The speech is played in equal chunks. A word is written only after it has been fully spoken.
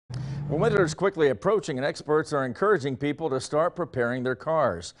Well, winter is quickly approaching and experts are encouraging people to start preparing their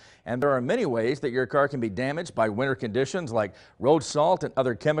cars. And there are many ways that your car can be damaged by winter conditions like road salt and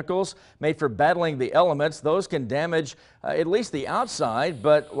other chemicals made for battling the elements. Those can damage at least the outside,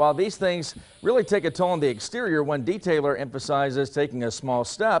 but while these things really take a toll on the exterior, one detailer emphasizes taking a small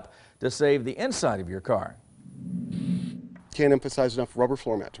step to save the inside of your car. Can't emphasize enough: rubber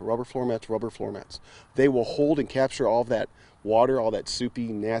floor mats, rubber floor mats, rubber floor mats. They will hold and capture all of that water, all that soupy,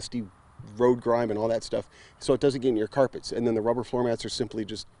 nasty road grime and all that stuff, so it doesn't get in your carpets. And then the rubber floor mats are simply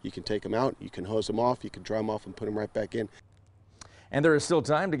just, you can take them out, you can hose them off, you can dry them off and put them right back in. And there is still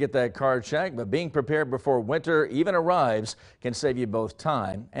time to get that car checked, but being prepared before winter even arrives can save you both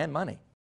time and money.